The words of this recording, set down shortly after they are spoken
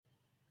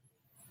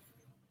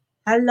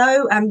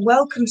Hello and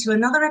welcome to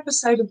another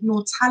episode of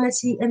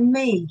Mortality and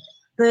Me,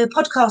 the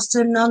podcast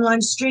and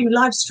online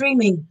live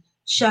streaming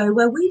show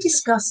where we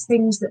discuss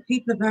things that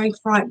people are very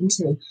frightened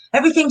to.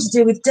 Everything to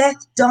do with death,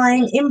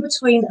 dying, in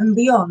between and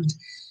beyond.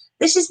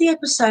 This is the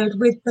episode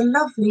with the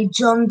lovely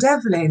John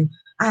Devlin,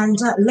 and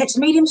let's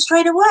meet him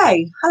straight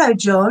away. Hello,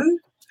 John.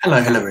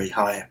 Hello, Hilary.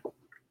 Hi.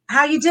 How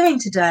are you doing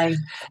today?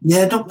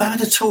 Yeah, not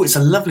bad at all. It's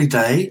a lovely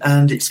day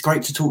and it's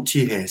great to talk to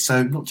you here.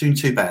 So not doing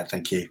too bad,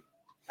 thank you.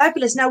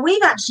 Fabulous. Now,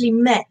 we've actually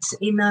met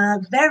in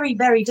very,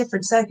 very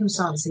different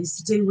circumstances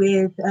to do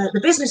with the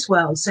business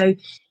world. So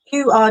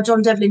you are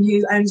John Devlin,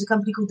 who owns a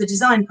company called The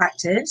Design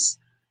Practice.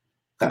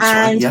 That's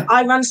right, yeah.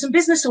 I run some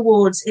business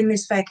awards in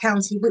this fair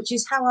county, which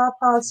is how our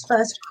paths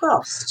first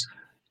crossed.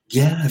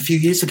 Yeah, a few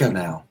years ago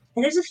now.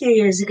 It is a few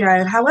years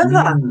ago.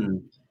 However,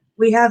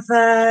 we have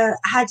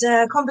had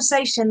a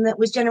conversation that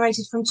was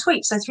generated from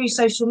tweets. So through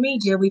social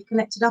media, we've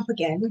connected up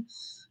again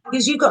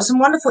because you've got some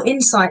wonderful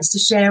insights to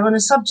share on a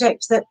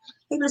subject that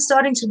people are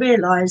starting to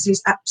realise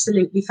is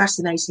absolutely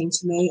fascinating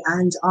to me.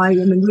 And I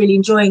am really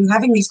enjoying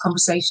having these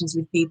conversations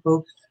with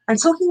people and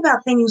talking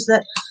about things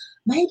that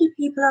maybe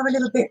people are a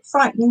little bit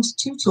frightened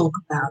to talk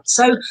about.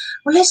 So,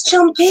 well, let's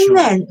jump in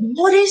then.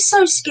 What is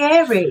so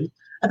scary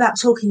about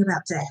talking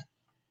about death?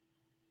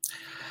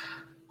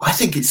 I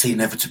think it's the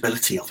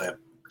inevitability of it.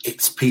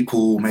 It's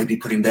people maybe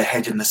putting their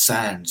head in the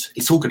sand.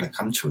 It's all going to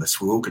come to us.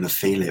 We're all going to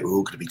feel it. We're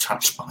all going to be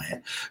touched by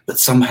it. But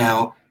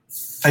somehow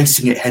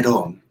facing it head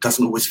on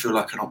doesn't always feel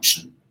like an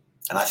option.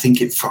 And I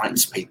think it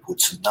frightens people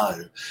to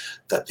know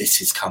that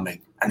this is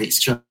coming. And it's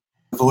just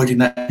avoiding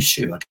that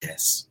issue, I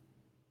guess.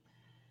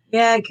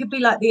 Yeah, it could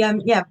be like the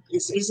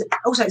it's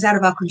also it's out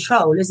of our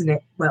control, isn't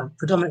it? Well,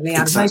 predominantly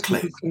out of most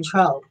people's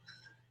control.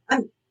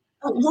 And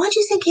why do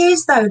you think it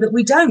is, though, that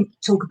we don't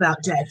talk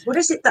about death? What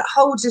is it that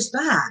holds us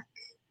back?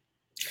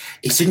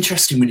 It's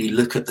interesting when you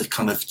look at the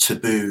kind of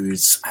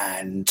taboos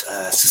and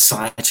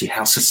society,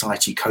 how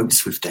society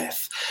copes with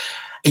death.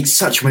 It's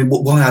such,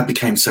 why I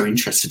became so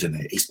interested in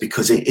it is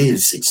because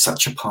it's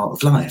such a part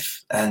of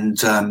life. And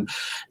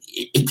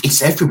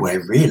it's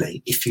everywhere,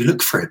 really, if you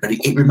look for it, but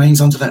it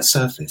remains under that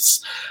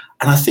surface.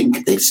 And I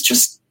think it's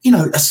just,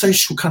 a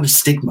social kind of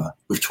stigma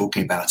with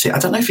talking about it. I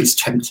don't know if it's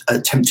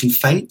tempting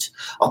fate.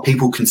 Are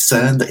people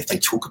concerned that if they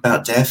talk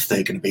about death,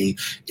 they're going to be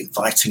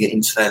inviting it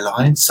into their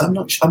lives? I'm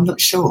not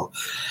sure.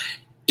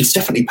 It's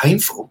definitely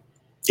painful.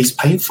 It's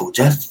painful.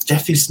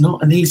 Death is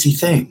not an easy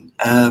thing.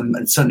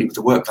 And certainly with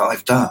the work that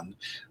I've done,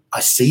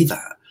 I see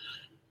that.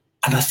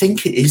 And I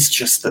think it is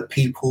just that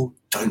people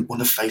don't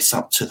want to face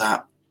up to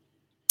that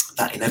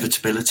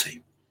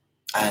inevitability.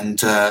 And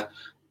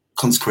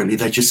consequently,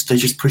 they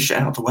just push it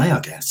out of the way, I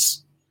guess.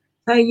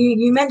 So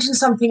you mentioned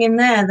something in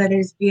there that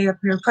is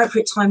an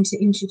appropriate time to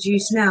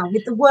introduce now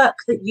with the work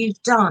that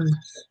you've done.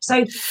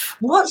 So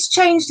what's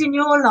changed in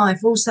your life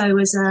also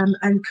as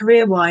and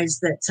career-wise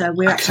that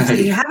we're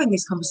actually having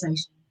this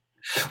conversation?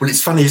 Well,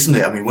 it's funny, isn't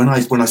it? I mean, when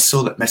I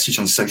saw that message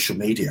on social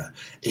media,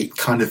 it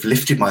kind of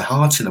lifted my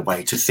heart in a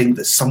way to think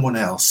that someone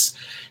else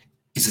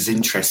is as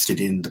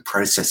interested in the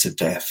process of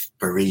death,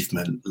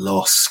 bereavement,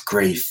 loss,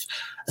 grief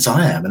as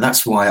I am. And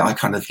that's why I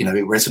kind of, it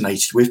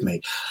resonated with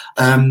me.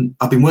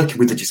 I've been working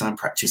with the design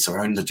practice, or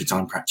own the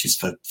design practice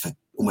for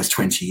almost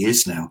 20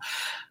 years now.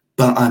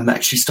 But I'm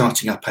actually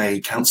starting up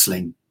a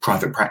counselling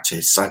private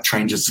practice. I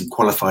trained and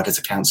qualified as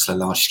a counsellor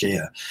last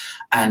year.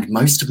 And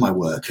most of my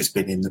work has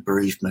been in the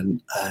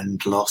bereavement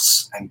and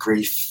loss and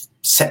grief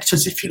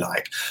sectors, if you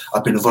like.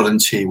 I've been a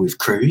volunteer with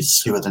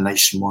Cruse, who are the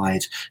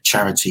nationwide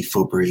charity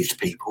for bereaved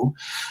people,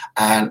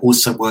 and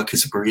also work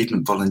as a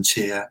bereavement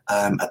volunteer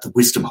at the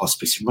Wisdom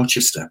Hospice in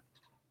Rochester.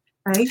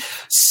 Right.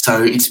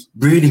 So it's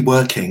really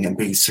working and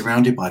being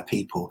surrounded by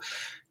people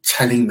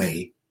telling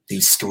me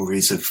these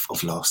stories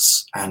of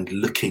loss and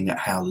looking at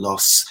how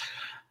loss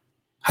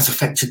has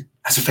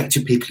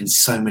affected people in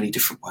so many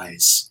different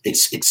ways.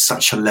 It's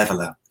such a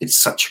leveler. It's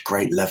such a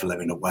great leveler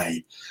in a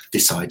way,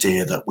 this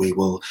idea that we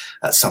will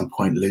at some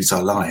point lose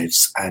our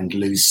lives and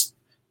lose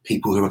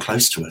people who are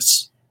close to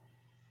us.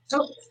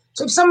 So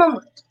if someone,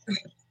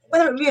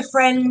 whether it be a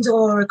friend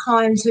or a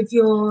client of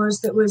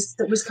yours that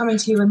was coming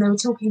to you and they were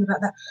talking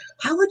about that,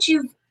 how would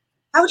you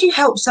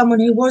help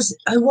someone who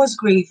was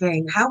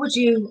grieving? How would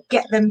you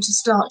get them to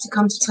start to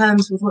come to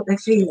terms with what they're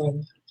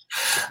feeling?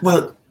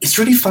 Well, it's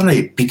really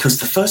funny because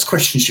the first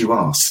questions you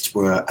asked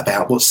were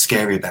about what's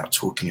scary about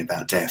talking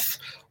about death.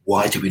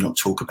 Why do we not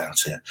talk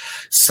about it?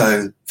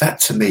 So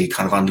that to me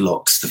kind of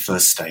unlocks the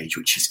first stage,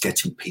 which is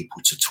getting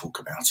people to talk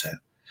about it.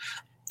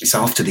 It's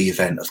after the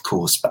event, of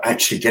course, but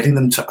actually getting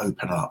them to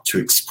open up, to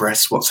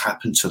express what's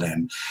happened to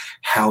them,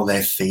 how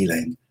they're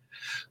feeling.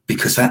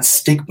 Because that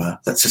stigma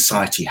that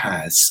society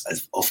has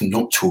of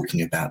not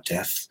talking about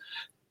death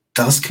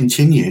does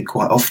continue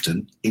quite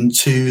often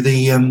into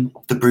the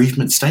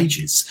bereavement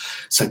stages.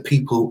 So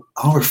people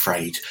are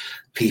afraid.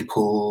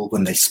 People,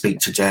 when they speak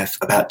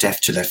about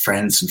death to their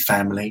friends and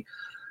family,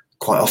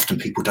 quite often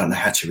people don't know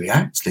how to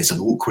react. There's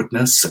an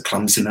awkwardness, a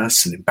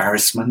clumsiness, an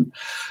embarrassment.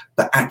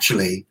 But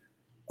actually,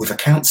 with a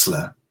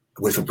counsellor,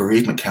 with a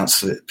bereavement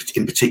counsellor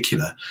in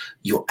particular,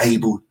 you're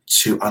able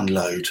to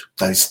unload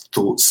those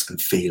thoughts and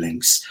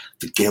feelings,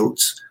 the guilt,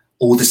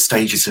 all the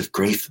stages of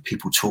grief that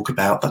people talk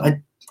about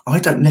that I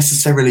don't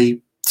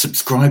necessarily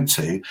subscribe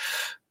to,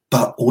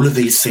 but all of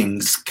these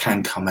things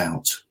can come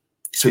out.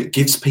 So it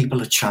gives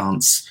people a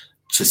chance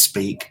to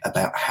speak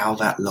about how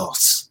that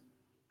loss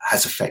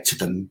has affected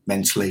them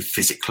mentally,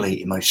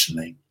 physically,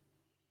 emotionally.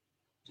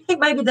 Do you think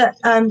maybe that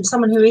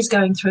someone who is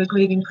going through a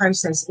grieving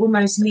process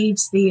almost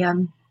needs the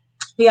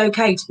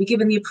okay to be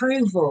given the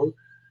approval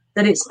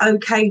that it's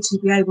okay to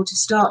be able to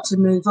start to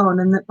move on,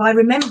 and that by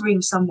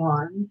remembering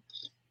someone,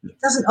 it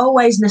doesn't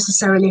always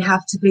necessarily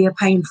have to be a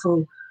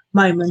painful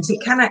moment.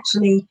 It can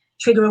actually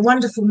trigger a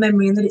wonderful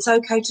memory, and that it's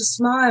okay to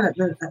smile at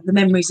the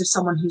memories of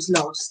someone who's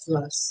lost to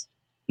us.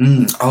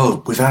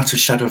 Oh, without a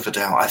shadow of a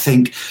doubt. I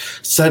think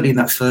certainly in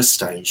that first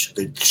stage,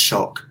 the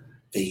shock,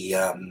 the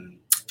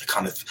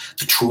kind of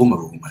the trauma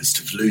almost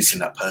of losing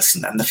that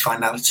person, and the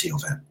finality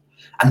of it,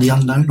 and the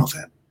unknown of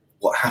it.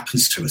 What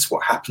happens to us?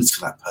 What happens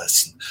to that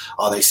person?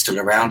 Are they still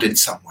around in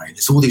some way?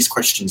 There's all these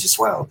questions as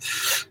well.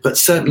 But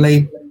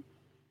certainly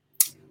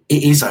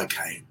it is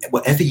okay.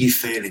 Whatever you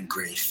feel in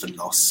grief and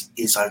loss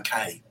is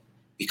okay,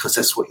 because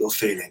that's what you're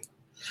feeling.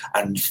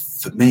 And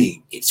for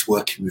me, it's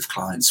working with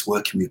clients,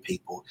 working with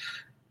people,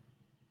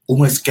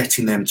 almost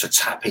getting them to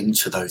tap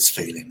into those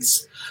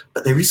feelings.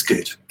 But there is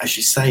good. As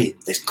you say,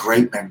 there's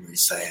great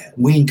memories there.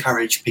 And we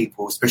encourage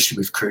people, especially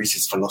with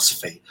Cruise's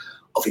philosophy,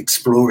 of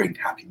exploring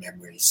happy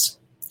memories.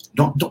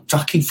 Not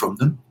ducking from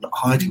them, not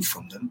hiding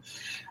from them,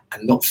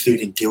 and not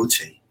feeling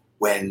guilty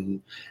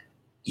when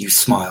you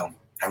smile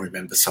and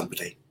remember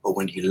somebody, or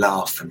when you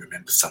laugh and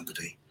remember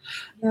somebody.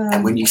 Yeah.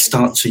 And when you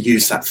start to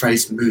use that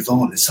phrase, move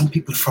on, and some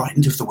people are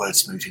frightened of the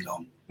words moving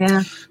on.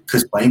 Yeah.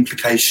 Because by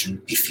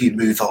implication, if you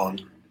move on,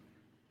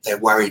 they're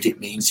worried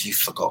it means you've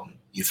forgotten,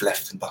 you've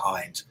left them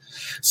behind.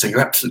 So you're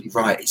absolutely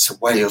right. It's a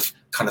way of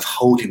kind of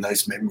holding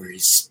those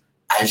memories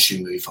as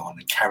you move on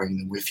and carrying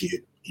them with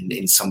you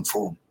in some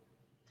form.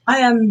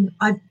 I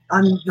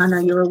know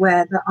you're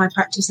aware that I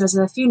practice as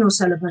a funeral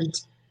celebrant.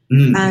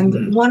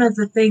 And one of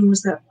the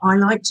things that I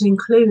like to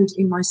include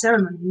in my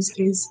ceremonies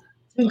is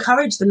to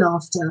encourage the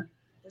laughter.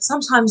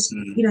 Sometimes,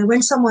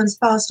 when someone's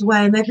passed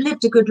away and they've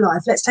lived a good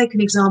life, let's take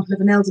an example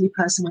of an elderly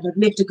person where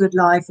they've lived a good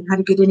life and had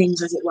a good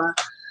innings, as it were,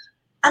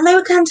 and they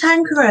were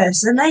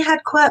cantankerous and they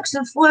had quirks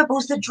and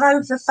foibles that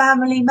drove the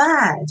family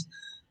mad.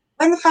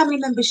 When the family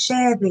members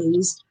share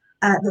these,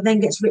 that then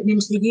gets written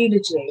into the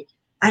eulogy,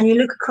 and you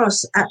look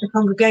across at the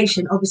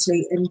congregation,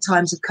 obviously in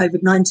times of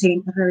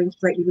COVID-19, a very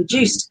greatly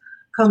reduced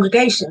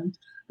congregation,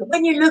 but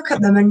when you look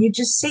at them and you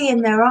just see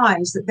in their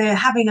eyes that they're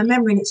having a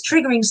memory and it's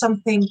triggering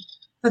something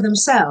for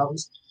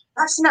themselves,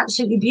 that's an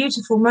absolutely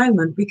beautiful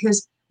moment,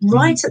 because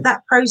right at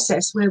that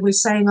process where we're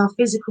saying our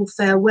physical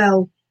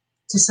farewell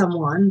to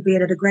someone, be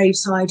it at a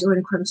graveside or in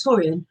a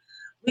crematorium,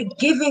 we're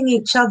giving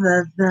each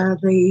other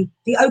the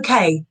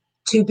okay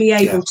to be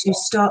able to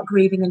start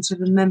grieving and to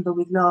remember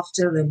with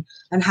laughter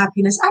and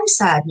happiness and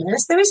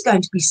sadness. There is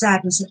going to be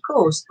sadness, of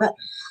course, but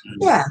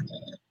yeah.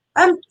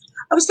 I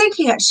was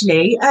thinking,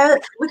 actually,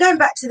 we're going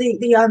back to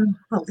the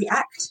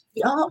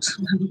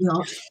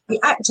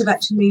act of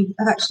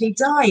actually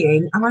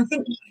dying, and I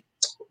think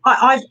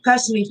I've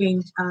personally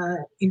been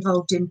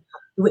involved in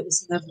the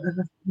witnessing of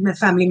a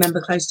family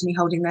member close to me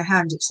holding their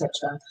hand, etc.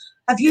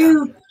 Have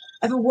you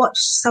ever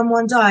watched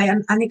someone die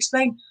and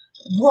explain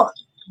what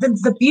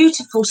the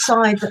beautiful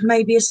side that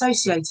may be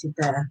associated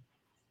there?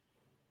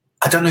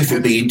 I don't know if it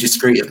would be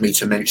indiscreet of me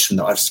to mention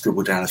that I've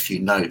scribbled down a few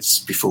notes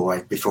before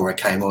I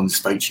came on and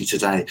spoke to you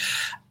today.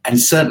 And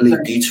certainly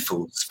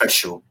beautiful,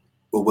 special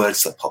were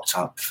words that popped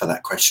up for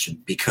that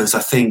question, because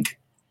I think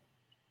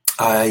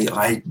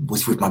I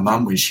was with my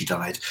mum when she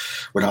died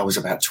when I was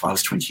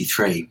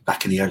 23,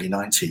 back in the early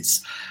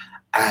 90s.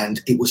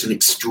 And it was an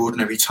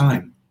extraordinary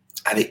time.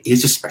 And it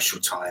is a special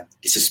time.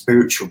 It's a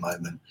spiritual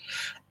moment.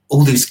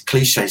 All these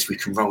cliches we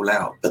can roll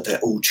out, but they're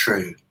all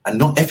true. And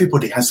not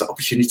everybody has the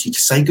opportunity to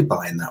say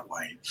goodbye in that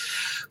way.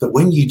 But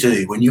when you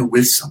do, when you're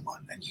with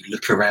someone and you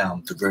look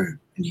around the room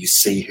and you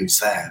see who's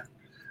there,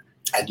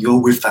 and you're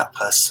with that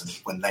person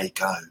when they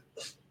go,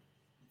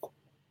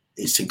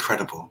 it's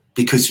incredible,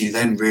 because you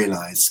then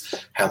realise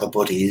how the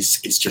body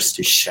is just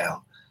this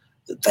shell.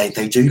 That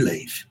they do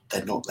leave.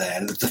 They're not there.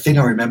 And the thing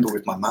I remember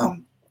with my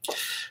mum,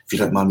 if you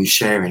don't mind me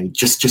sharing,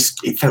 just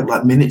it felt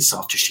like minutes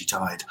after she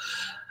died.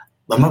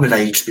 My mum had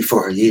aged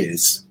before her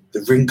years.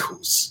 The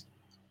wrinkles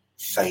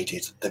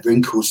faded. The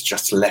wrinkles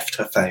just left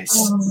her face.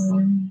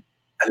 And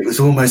it was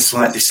almost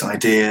like this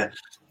idea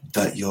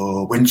that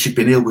when she'd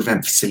been ill with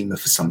emphysema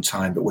for some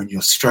time, but when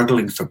you're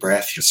struggling for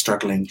breath, you're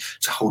struggling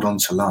to hold on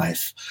to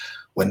life,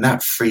 when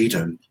that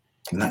freedom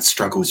and that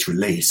struggle is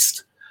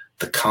released,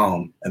 the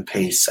calm and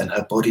peace, and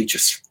her body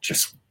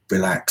just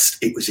relaxed.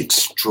 It was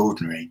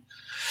extraordinary.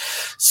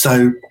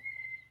 So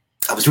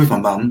I was with my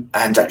mum,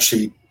 and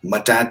actually my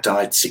dad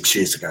died 6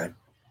 years ago.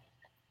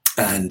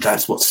 And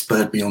that's what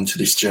spurred me onto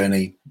this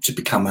journey to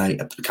become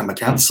a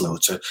counsellor,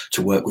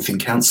 to work within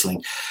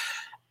counselling.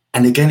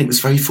 And again, it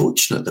was very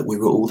fortunate that we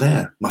were all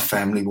there. My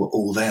family were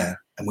all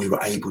there. and we were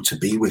able to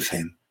be with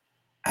him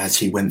as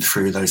he went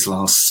through those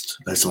last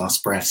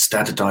breaths.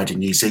 Dad had died in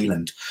New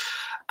Zealand,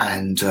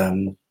 and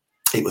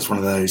it was one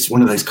of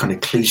those kind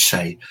of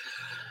cliche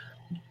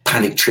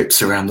panic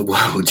trips around the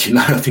world. You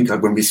know, I think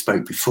when we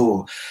spoke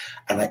before,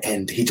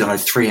 and he died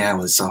 3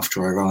 hours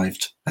after I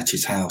arrived at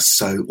his house.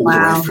 So all the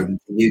way from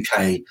the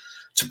UK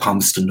to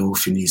Palmerston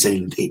North in New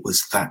Zealand, it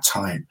was that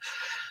time.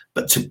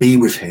 But to be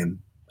with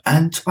him,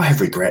 and I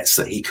have regrets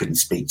that he couldn't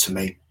speak to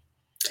me.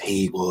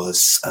 He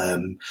was,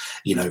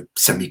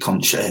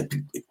 semi-conscious,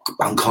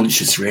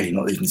 unconscious, really,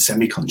 not even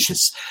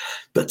semi-conscious.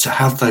 But to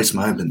have those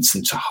moments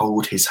and to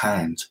hold his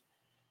hand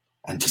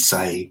and to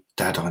say,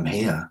 Dad, I'm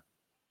here,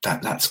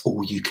 that's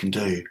all you can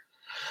do.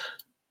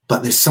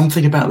 But there's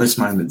something about those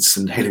moments,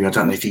 and Hilary, I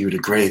don't know if you would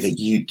agree, that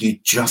you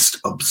just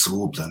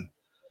absorb them.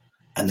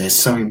 And they're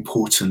so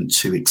important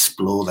to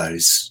explore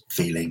those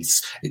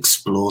feelings,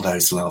 explore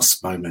those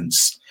last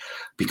moments,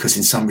 because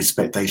in some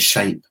respect they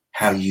shape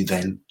how you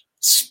then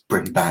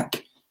spring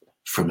back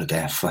from a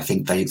death. I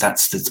think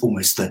that's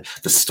almost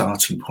the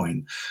starting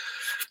point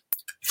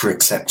for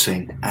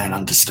accepting and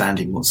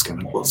understanding what's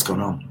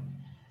gone on.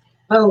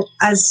 Well,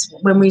 as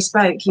when we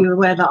spoke, you were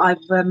aware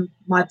that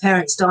my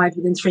parents died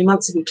within 3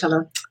 months of each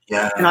other,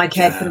 and I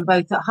cared for them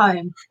both at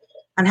home.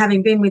 And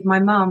having been with my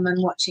mum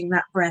and watching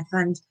that breath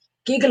and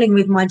giggling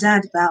with my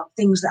dad about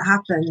things that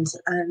happened,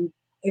 and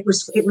there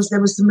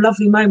was some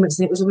lovely moments,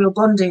 and it was a real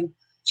bonding.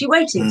 She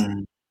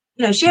waited.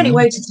 She only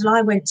waited till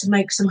I went to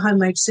make some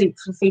homemade soup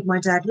to feed my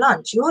dad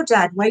lunch. Your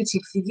dad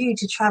waited for you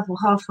to travel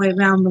halfway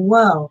around the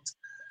world.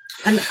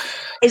 And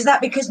is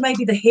that because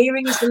maybe the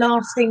hearing is the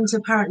last thing to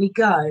apparently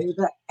go,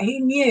 that he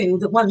knew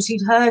that once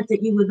he'd heard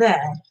that you were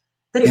there,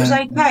 that it was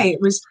okay.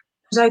 It was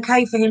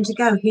okay for him to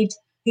go.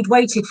 He'd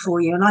waited for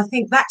you. And I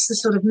think that's the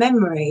sort of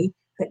memory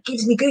that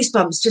gives me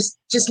goosebumps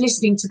just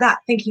listening to that,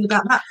 thinking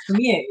about that from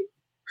you.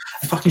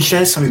 If I can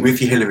share something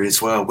with you, Hilary,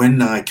 as well.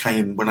 When I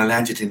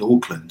landed in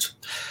Auckland,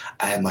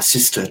 my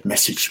sister had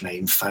messaged me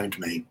and phoned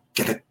me,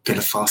 get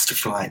a faster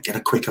flight, get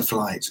a quicker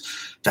flight.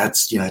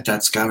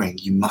 Dad's going,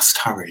 you must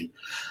hurry.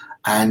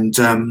 And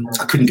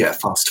I couldn't get a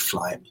faster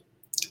flight.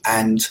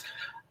 And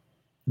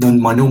then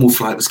my normal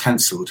flight was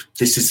cancelled.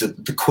 This is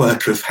the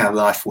quirk of how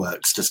life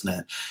works, doesn't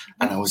it?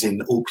 And I was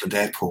in Auckland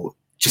Airport,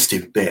 just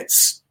in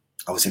bits.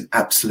 I was in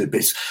absolute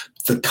bits.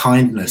 The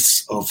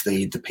kindness of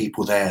the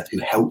people there who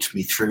helped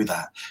me through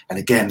that. And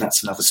again,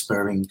 that's another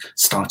spurring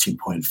starting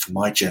point for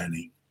my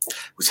journey,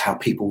 was how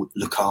people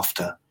look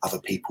after other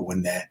people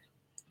when they're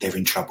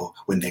in trouble,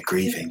 when they're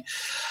grieving.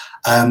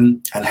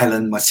 And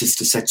Helen, my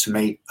sister, said to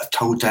me, I've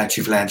told Dad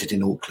you've landed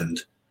in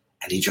Auckland.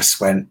 And he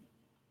just went,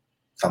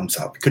 thumbs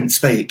up. He couldn't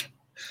speak,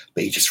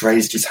 but he just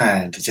raised his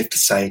hand as if to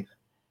say,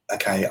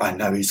 okay, I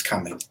know he's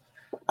coming.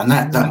 And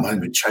that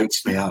moment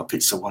chokes me up.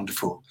 It's so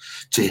wonderful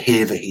to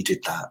hear that he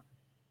did that.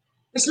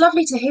 It's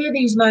lovely to hear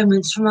these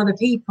moments from other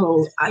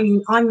people. I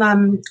mean,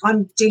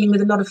 I'm dealing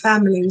with a lot of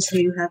families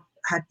who have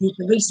had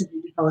people recently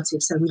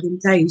departed, so within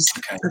days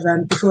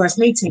of before us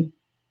meeting.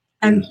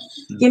 And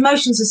the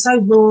emotions are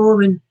so raw,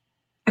 and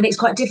it's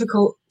quite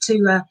difficult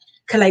to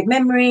collate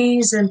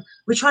memories. And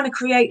we're trying to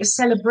create a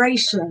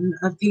celebration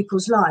of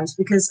people's lives,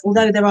 because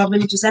although there are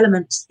religious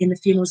elements in the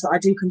funerals that I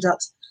do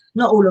conduct,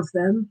 not all of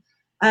them,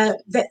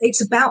 that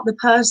it's about the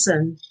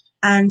person,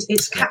 and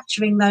it's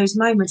capturing those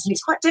moments. And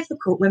it's quite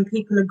difficult when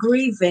people are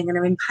grieving and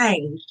are in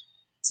pain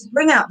to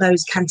bring out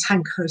those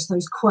cantankerous,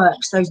 those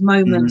quirks, those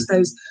moments,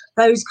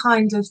 those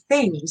kind of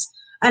things.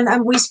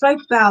 And we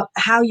spoke about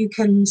how you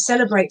can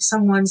celebrate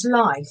someone's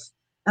life.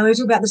 And we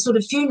talked about the sort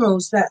of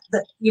funerals that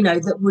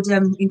would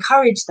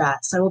encourage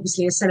that. So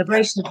obviously a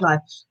celebration of life.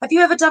 Have you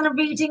ever done a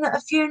reading at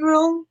a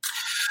funeral?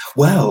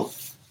 Well,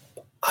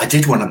 I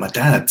did one at my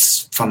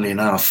dad's, funnily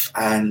enough.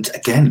 And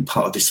again,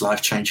 part of this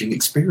life-changing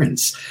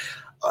experience.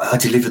 I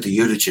delivered the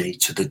eulogy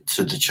to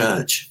the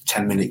church,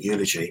 10-minute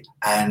eulogy.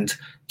 And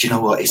do you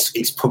know what?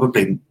 It's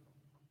probably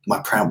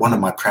one of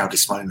my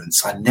proudest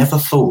moments. I never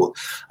thought,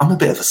 I'm a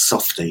bit of a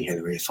softie,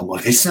 Hilary, if I'm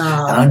honest. And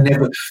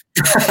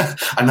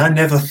I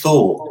never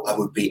thought I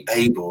would be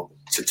able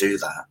to do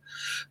that.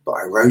 But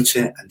I wrote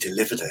it and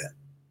delivered it,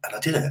 and I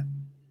did it.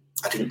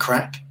 I didn't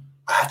crack.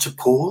 I had to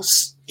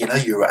pause.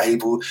 You were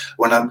able,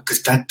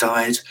 because Dad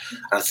died,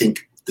 and I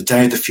think the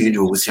day of the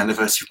funeral was the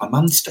anniversary of my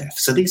mum's death.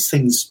 So these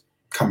things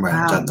come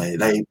round, don't they?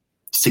 They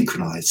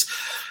synchronise.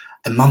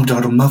 And Mum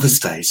died on Mother's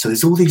Day. So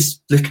there's all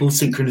these little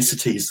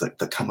synchronicities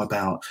that come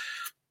about.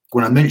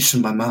 When I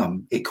mentioned my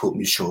mum, it caught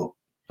me short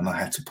and I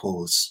had to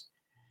pause.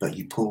 But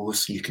you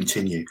pause, you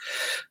continue.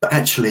 But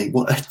actually,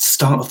 what a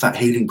start of that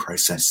healing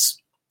process,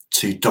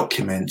 to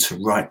document, to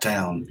write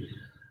down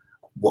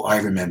what I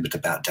remembered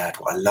about Dad,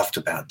 what I loved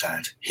about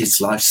Dad,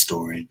 his life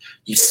story.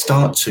 You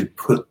start to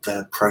put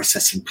the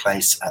process in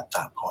place at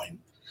that point,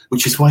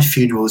 which is why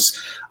funerals,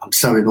 I'm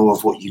so in awe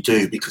of what you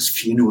do, because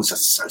funerals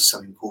are so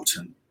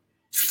important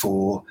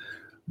for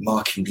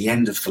marking the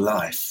end of the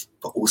life,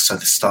 but also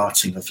the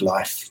starting of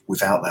life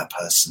without that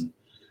person.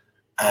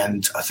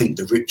 And I think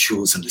the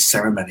rituals and the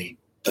ceremony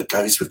that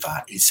goes with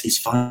that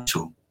is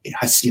vital. It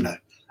has,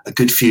 a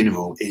good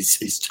funeral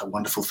is a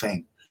wonderful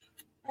thing.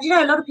 You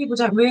know, a lot of people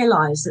don't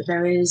realise that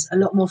there is a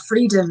lot more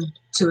freedom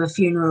to a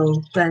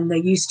funeral than there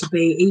used to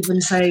be.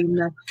 Even say in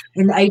the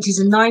 80s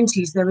and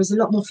 90s, there is a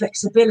lot more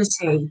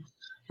flexibility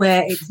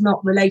where it's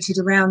not related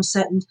around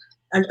certain.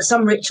 And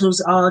some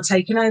rituals are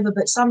taken over,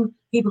 but some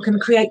people can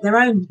create their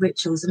own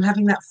rituals and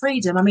having that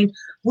freedom. I mean,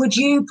 would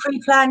you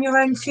pre-plan your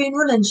own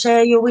funeral and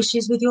share your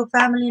wishes with your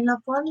family and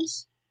loved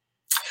ones?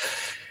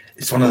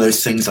 It's one of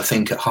those things, I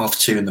think, at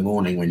 2:30 in the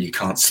morning when you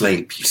can't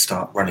sleep, you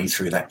start running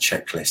through that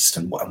checklist.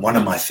 And one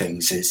of my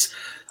things is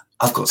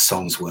I've got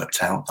songs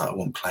worked out that I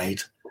want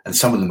played, and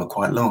some of them are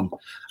quite long.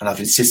 And I've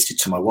insisted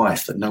to my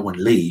wife that no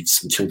one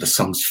leaves until the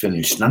song's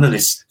finished. None of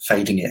this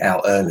fading it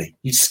out early.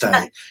 You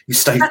stay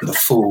for the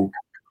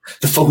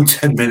full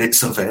 10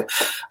 minutes of it.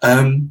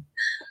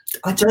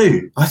 I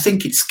do. I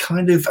think it's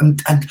kind of,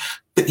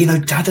 but you know,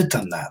 Dad had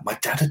done that. My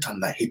dad had done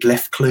that. He'd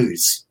left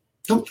clues.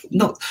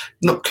 Not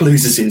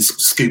clues as in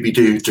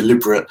Scooby-Doo,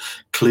 deliberate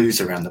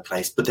clues around the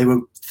place, but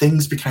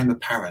things became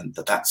apparent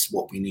that that's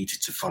what we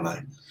needed to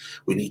follow.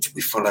 We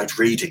followed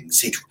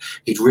readings.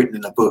 He'd written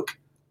in a book,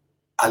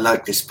 I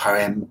like this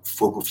poem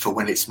for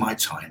when it's my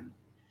time.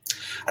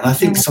 And I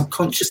think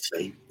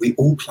subconsciously we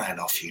all plan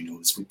our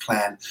funerals. We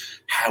plan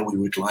how we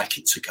would like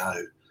it to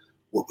go,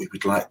 what we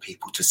would like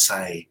people to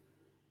say,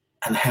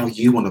 and how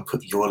you want to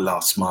put your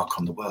last mark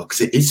on the world,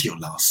 because it's your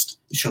last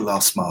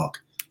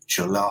mark.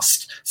 Your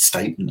last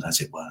statement,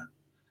 as it were.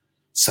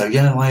 So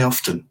yeah, I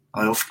often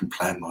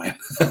plan mine.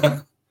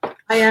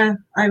 I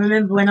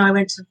remember when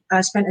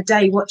I spent a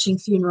day watching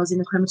funerals in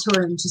the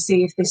crematorium to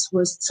see if this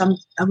was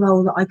a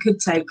role that I could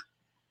take,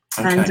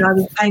 and I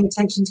was paying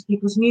attention to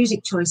people's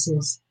music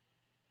choices.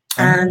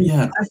 And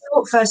I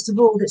thought first of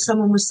all that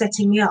someone was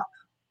setting me up,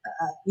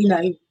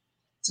 to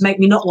make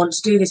me not want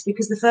to do this,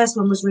 because the first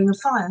one was Ring of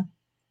Fire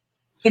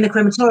in the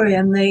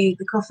crematorium.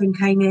 The coffin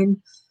came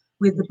in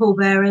with the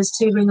pallbearers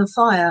to Ring of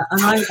Fire.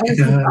 And I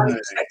was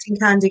expecting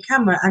candid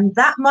camera. And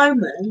that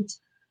moment,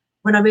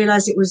 when I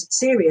realised it was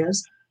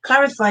serious,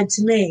 clarified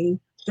to me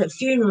that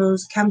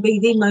funerals can be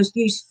the most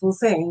beautiful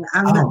thing,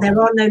 and that there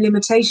are no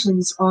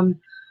limitations on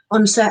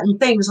certain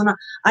things. And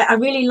I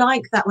really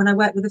like that when I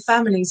work with the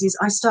families, is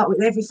I start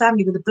with every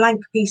family with a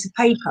blank piece of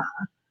paper.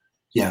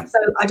 Yeah. So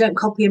I don't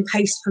copy and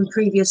paste from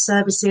previous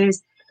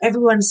services.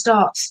 Everyone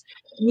starts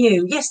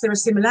new. Yes, there are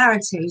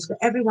similarities, but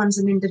everyone's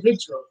an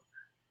individual.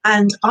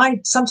 And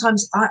I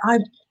sometimes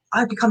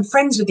become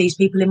friends with these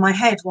people in my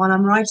head while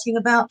I'm writing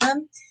about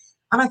them.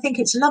 And I think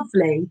it's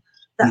lovely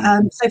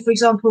that, so for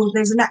example,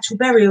 there's a natural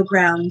burial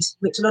ground,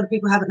 which a lot of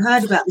people haven't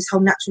heard about, this whole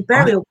natural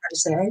burial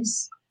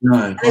process.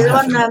 No. And there's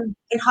one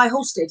in High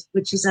Halstead,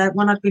 which is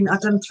one I've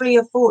done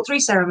three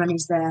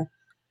ceremonies there.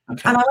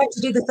 Okay. And I went to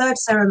do the third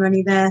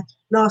ceremony there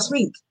last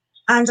week.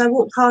 And I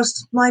walked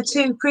past my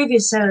two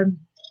previous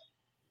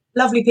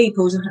lovely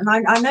people,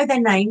 and I know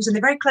their names, and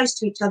they're very close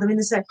to each other in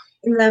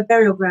the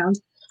burial ground.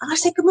 And I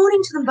said good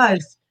morning to them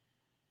both,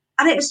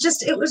 and it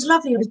was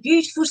lovely. It was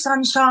beautiful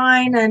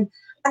sunshine, and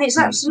it's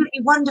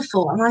absolutely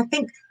wonderful. And I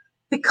think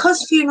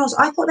because funerals,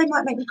 I thought they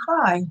might make me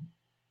cry,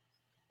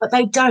 but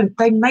they don't.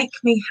 They make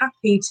me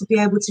happy to be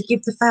able to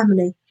give the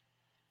family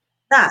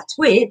that,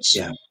 which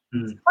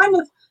kind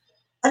of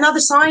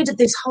another side of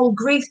this whole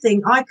grief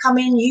thing. I come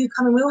in, you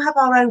come in.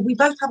 We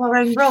both have our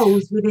own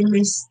roles within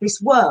this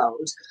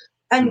world.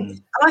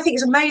 And I think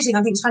it's amazing.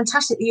 I think it's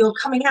fantastic that you're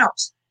coming out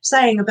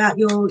saying about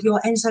your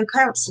ENSO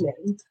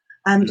counselling.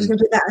 Just going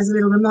to put that as a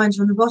little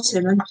reminder on the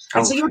bottom. And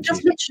so you're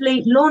just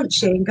literally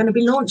going to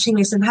be launching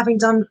this, and having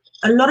done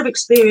a lot of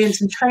experience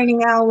and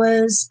training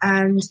hours,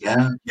 and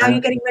now you're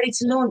getting ready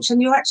to launch.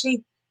 And are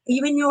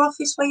you in your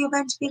office where you're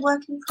going to be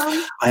working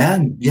from? I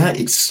am. Yeah,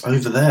 it's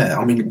over there.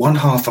 I mean, one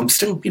half, I'm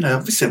still,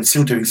 obviously I'm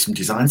still doing some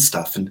design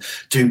stuff and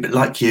but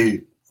like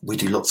you, we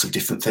do lots of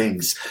different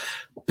things.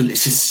 But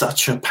this is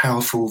such a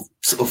powerful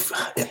sort of,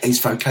 is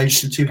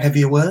vocation too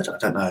heavy a word? I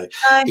don't know.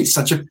 It's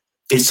such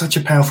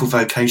a powerful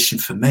vocation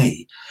for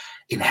me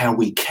in how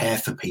we care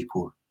for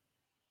people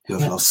who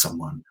have lost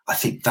someone. I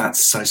think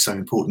that's so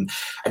important.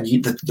 And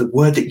the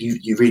word that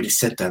you really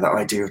said there, that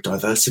idea of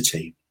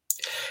diversity,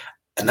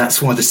 and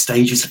that's why the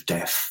stages of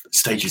death,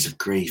 stages of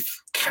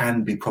grief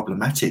can be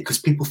problematic, because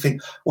people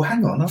think, well,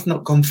 hang on, I've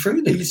not gone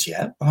through these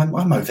yet.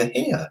 I'm over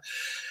here.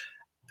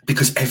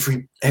 Because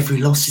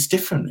every loss is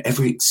different,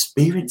 every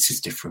experience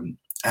is different.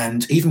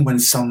 And even when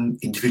some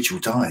individual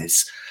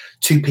dies,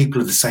 two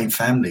people of the same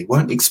family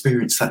won't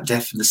experience that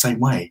death in the same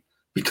way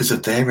because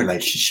of their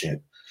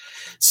relationship.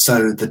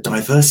 So the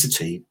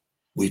diversity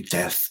with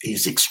death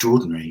is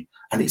extraordinary.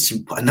 And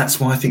that's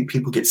why I think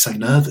people get so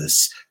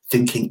nervous,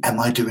 thinking, am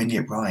I doing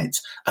it right?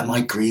 Am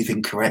I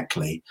grieving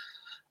correctly?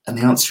 And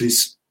the answer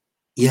is,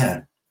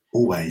 yeah,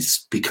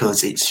 always,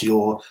 because it's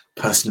your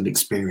personal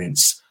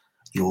experience,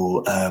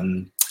 your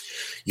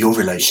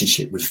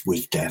relationship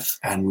with death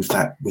and with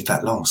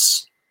that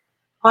loss.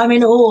 I'm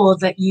in awe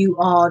that you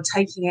are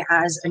taking it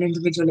as an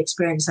individual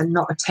experience and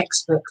not a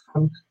textbook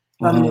from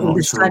all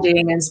the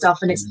studying and stuff.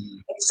 And it's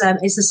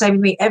the same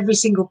with me. Every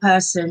single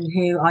person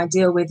who I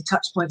deal with,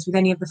 touch points with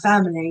any of the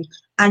family,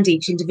 and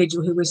each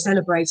individual who we're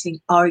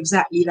celebrating, are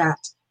exactly that,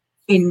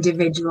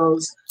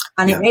 individuals.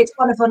 And it's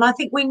wonderful. And I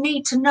think we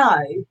need to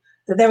know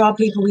that there are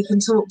people we can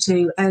talk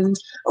to. And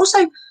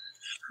also,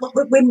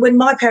 when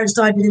my parents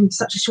died within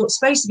such a short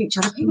space of each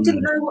other, people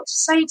didn't know what to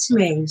say to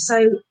me.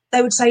 So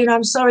they would say,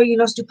 I'm sorry you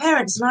lost your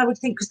parents. And I would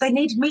think, because they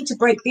needed me to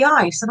break the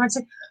ice. And I'd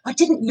say, I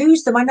didn't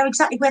lose them. I know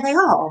exactly where they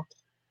are.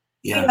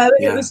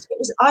 It was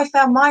I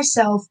found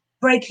myself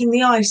breaking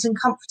the ice and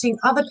comforting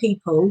other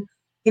people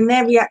in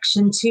their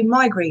reaction to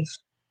my grief.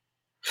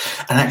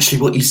 And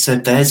actually what you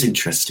said there is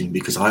interesting,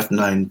 because I've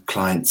known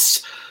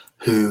clients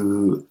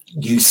who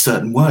use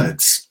certain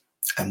words,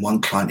 and one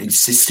client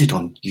insisted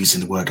on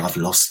using the word "I've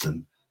lost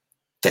them,"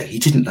 that he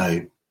didn't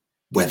know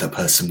where the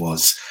person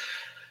was,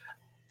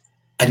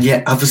 and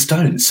yet others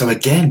don't. So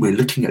again, we're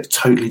looking at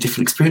totally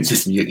different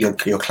experiences, and you're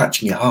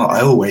clutching your heart.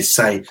 I always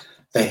say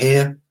they're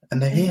here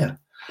and they're here,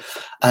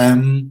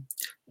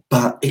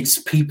 but it's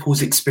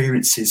people's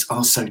experiences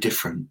are so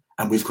different,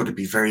 and we've got to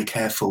be very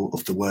careful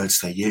of the words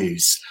they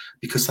use,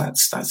 because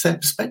that's their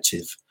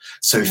perspective.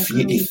 So if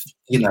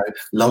you know,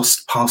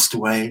 lost, passed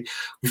away,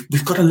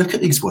 we've got to look at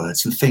these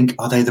words and think,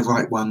 are they the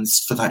right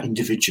ones for that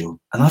individual?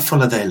 And I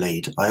follow their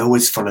lead. I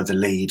always follow the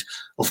lead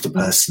of the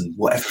person,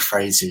 whatever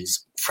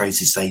phrases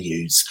they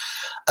use.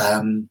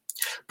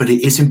 But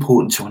it is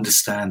important to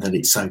understand that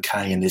it's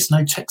okay, and there's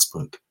no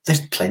textbook.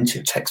 There's plenty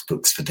of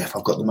textbooks for death.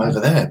 I've got them over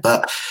there.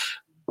 But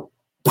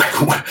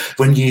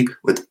when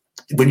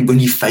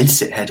you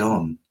face it head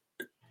on,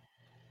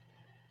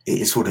 it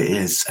is what it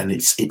is, and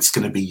it's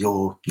going to be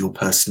your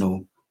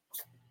personal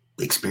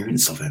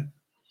experience of it.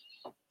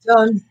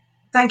 John,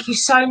 thank you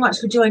so much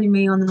for joining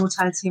me on the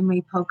Mortality and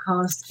Me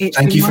podcast.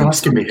 Thank you for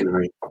asking me,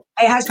 Hilary.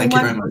 It has been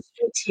wonderful to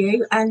speak to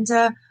you, and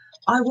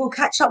I will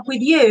catch up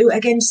with you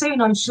again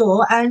soon, I'm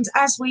sure. And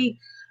as we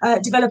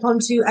develop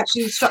onto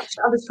actually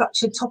other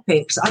structured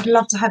topics, I'd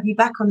love to have you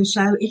back on the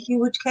show if you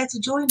would care to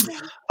join me.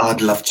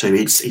 I'd love to.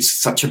 It's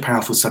such a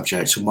powerful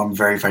subject, and one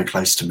very, very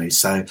close to me.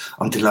 So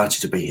I'm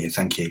delighted to be here.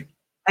 Thank you.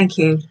 Thank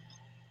you.